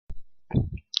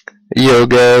Yo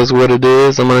guys, what it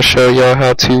is, I'm going to show y'all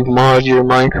how to mod your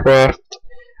Minecraft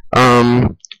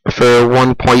for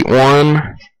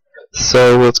 1.1.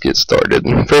 So let's get started.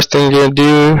 First thing you're going to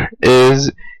do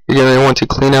is you're going to want to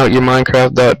clean out your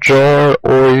Minecraft.jar,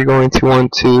 or you're going to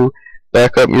want to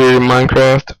back up your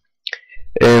Minecraft.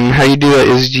 And how you do that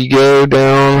is you go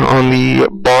down on the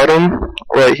bottom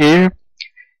right here.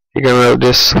 You're going to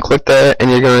just click that, and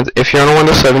you're going to, if you're on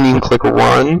Windows 7, you can click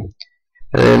Run.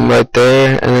 And then right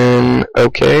there, and then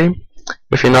OK.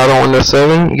 If you're not on Windows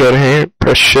 7, you go to here,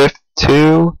 press Shift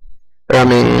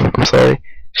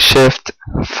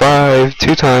 5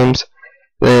 two times,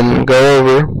 then go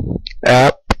over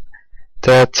app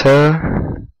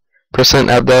data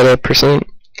 %app data %,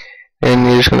 and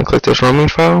you're just going to click this roaming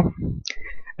file.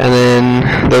 And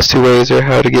then those two ways are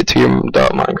how to get to your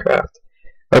 .minecraft.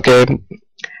 Okay.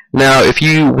 Now, if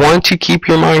you want to keep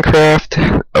your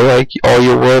Minecraft, like all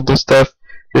your world and stuff,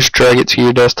 just drag it to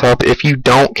your desktop. If you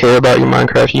don't care about your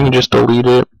Minecraft, you can just delete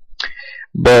it.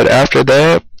 But after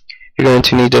that, you're going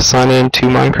to need to sign in to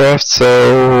Minecraft.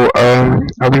 So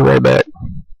I'll be right back.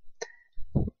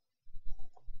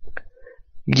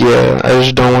 Yeah, I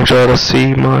just don't want y'all to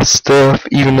see my stuff,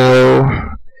 even though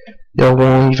y'all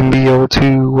won't even be able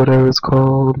to, whatever it's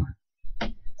called.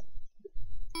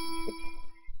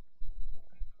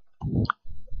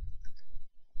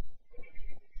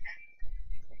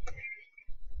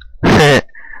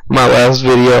 My last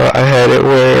video, I had it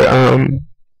where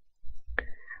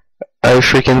I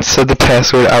freaking said the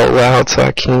password out loud, so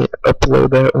I can't upload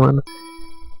that one.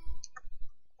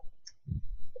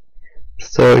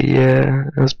 So yeah,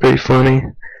 it was pretty funny.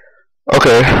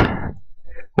 Okay,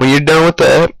 when you're done with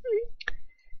that,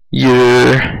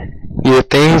 your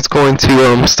thing's going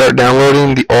to start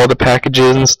downloading all the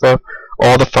packages and stuff,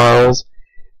 all the files,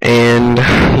 and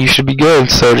you should be good.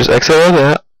 So just exit all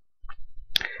that.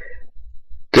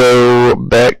 Go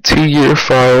back to your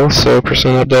file, so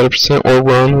 %app data % or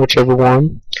run, whichever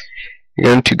one. You're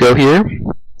going to go here.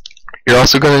 You're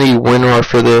also going to need WinRAR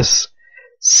for this.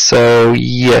 So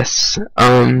yes,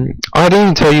 I didn't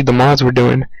even tell you the mods we're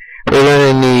doing. We're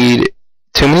going to need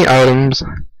too many items.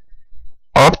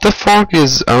 Optifog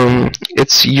is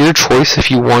it's your choice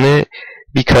if you want it,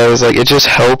 because like it just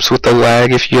helps with the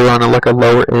lag if you're on a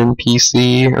lower end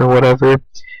PC or whatever.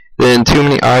 Then too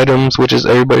many items, which is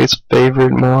everybody's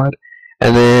favorite mod,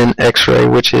 and then X-ray,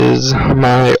 which is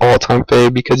my all-time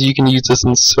fave, because you can use this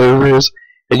in servers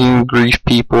and you can grief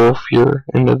people if you're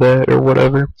into that or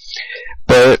whatever.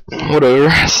 But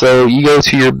whatever. So you go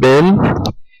to your bin,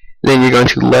 then you're going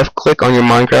to left click on your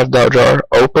Minecraft.jar,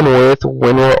 open with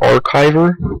WinRAR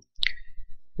Archiver,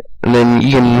 and then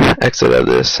you can exit out of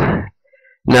this.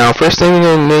 Now, first thing you're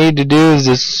going to need to do is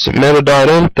this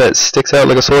meta.inf that sticks out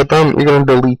like a sore thumb. You're going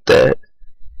to delete that,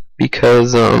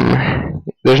 because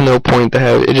there's no point to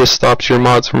have it. It just stops your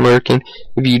mods from working.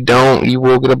 If you don't, you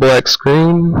will get a black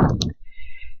screen.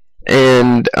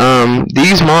 And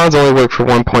these mods only work for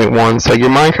 1.1, so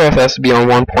your Minecraft has to be on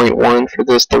 1.1 for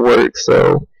this to work.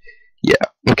 So yeah,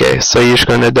 okay. So you're just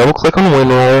going to double click on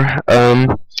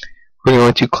WinRAR. We're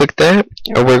going to click that,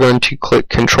 or we're going to click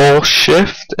Control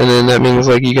Shift, and then that means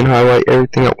like you can highlight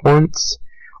everything at once,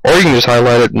 or you can just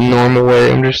highlight it the normal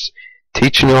way. I'm just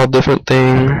teaching you all different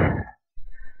thing.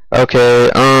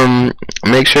 Okay,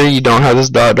 make sure you don't have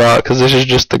this dot because this is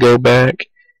just to go back,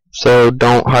 so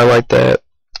don't highlight that.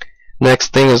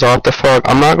 Next thing is Optifog.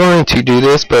 I'm not going to do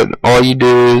this, but all you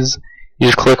do is you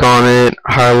just click on it,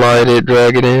 highlight it,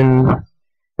 drag it in,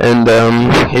 and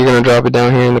you're gonna drop it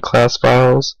down here in the class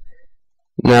files.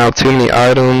 Now, too many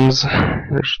items.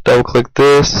 Just double click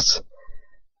this,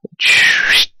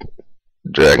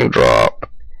 drag and drop,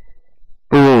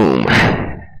 boom,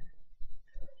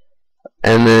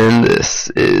 and then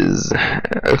this is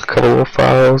a couple of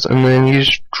files, and then you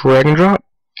just drag and drop,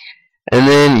 and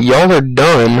then y'all are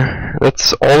done.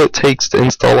 That's all it takes to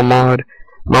install a mod.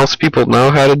 Most people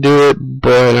know how to do it,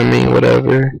 but I mean,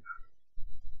 whatever.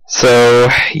 So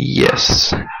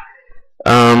yes,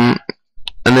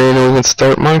 and then we can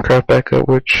start Minecraft back up,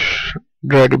 which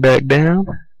drag it back down,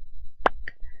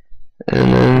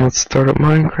 and then let's start up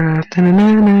Minecraft.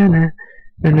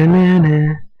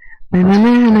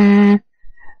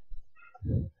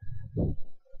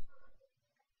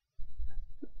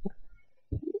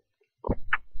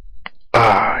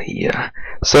 Yeah.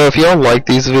 So if y'all like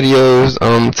these videos,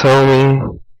 tell me,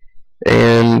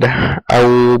 and I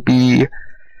will be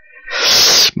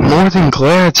more than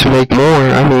glad to make more.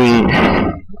 I mean,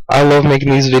 I love making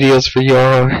these videos for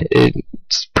y'all.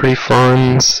 It's pretty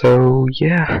fun, so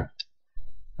yeah.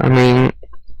 I mean,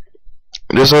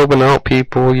 just helping out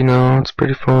people, you know, it's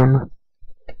pretty fun.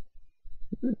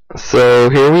 So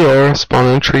here we are,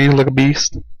 spawning a tree like a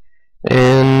beast,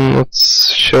 and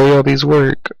let's show y'all these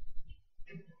work.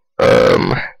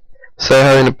 Instead of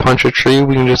having to punch a tree,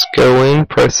 we can just go in,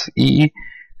 press E,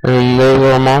 and there's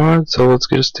our mod. So let's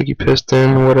get a sticky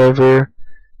piston, whatever.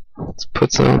 Let's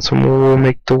put some wool,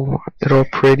 make it all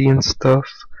pretty and stuff.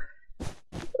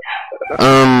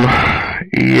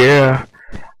 Yeah.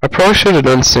 I probably should have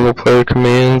done single player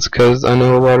commands, because I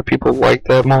know a lot of people like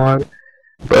that mod.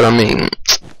 But I mean,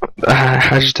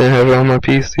 I just didn't have it on my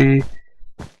PC.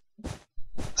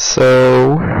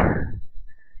 So,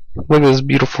 look at this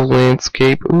beautiful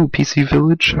landscape. Ooh, PC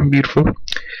Village, beautiful.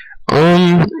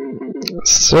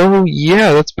 So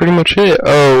yeah, that's pretty much it.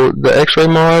 Oh, the X-ray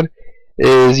mod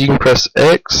is you can press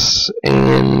X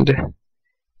and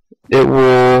it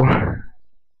will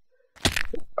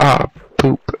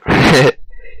poop.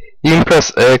 You can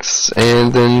press X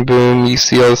and then boom, you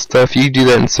see all the stuff. You do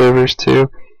that in servers too.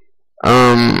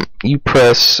 You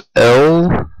press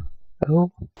L.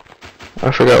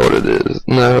 I forgot what it is.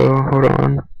 No, hold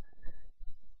on.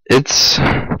 It's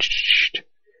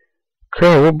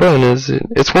crap. What button is it?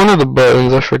 It's one of the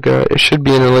buttons. I forgot. It should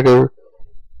be in like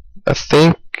I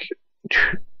think.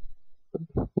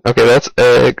 Okay, that's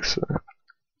X.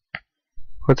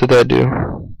 What did that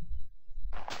do?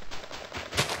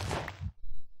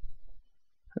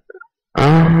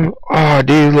 Oh,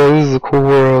 dude, look, this is a cool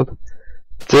world.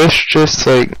 This just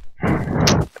like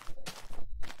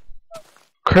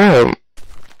crap.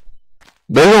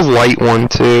 There's a light one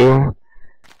too.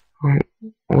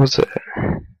 What's it?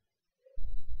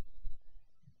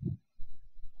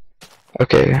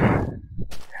 Okay.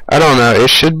 I don't know. It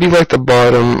should be like the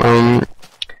bottom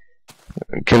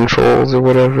controls or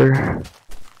whatever.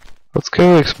 Let's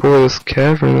go explore this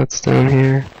cavern that's down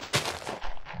here.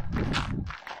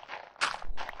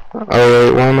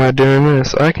 Alright, why am I doing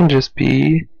this? I can just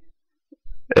be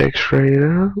X-rayed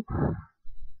up.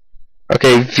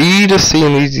 Okay, V to see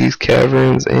in these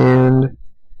caverns, and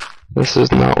this is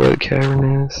not where the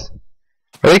cavern is.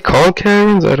 Are they called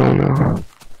caverns? I don't know.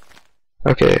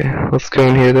 Okay, let's go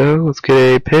in here though. Let's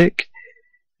get a pick.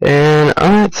 And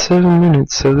I'm at 7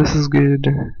 minutes, so this is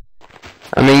good.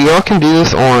 I mean, y'all can do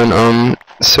this on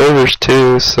servers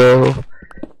too, so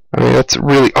I mean that's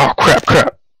really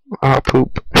crap.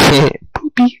 Poop.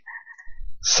 Poopy.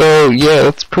 So yeah,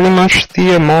 that's pretty much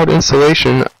the mod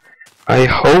installation. I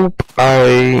hope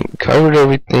I covered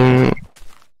everything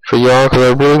for y'all, because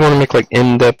I really want to make like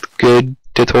in-depth good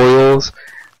tutorials.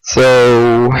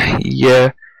 So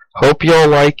yeah, hope y'all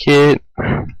like it.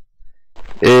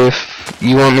 If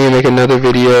you want me to make another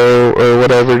video or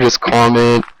whatever, just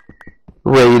comment,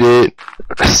 rate it,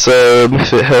 sub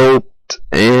if it helped,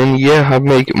 and yeah, I'll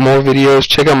make more videos.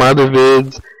 Check out my other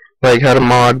vids, like how to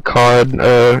mod COD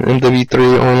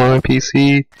MW3 online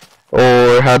PC,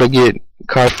 or how to get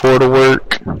COD 4 to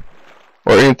work,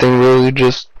 or anything really.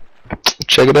 Just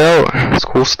check it out. It's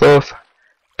cool stuff.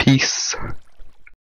 Peace.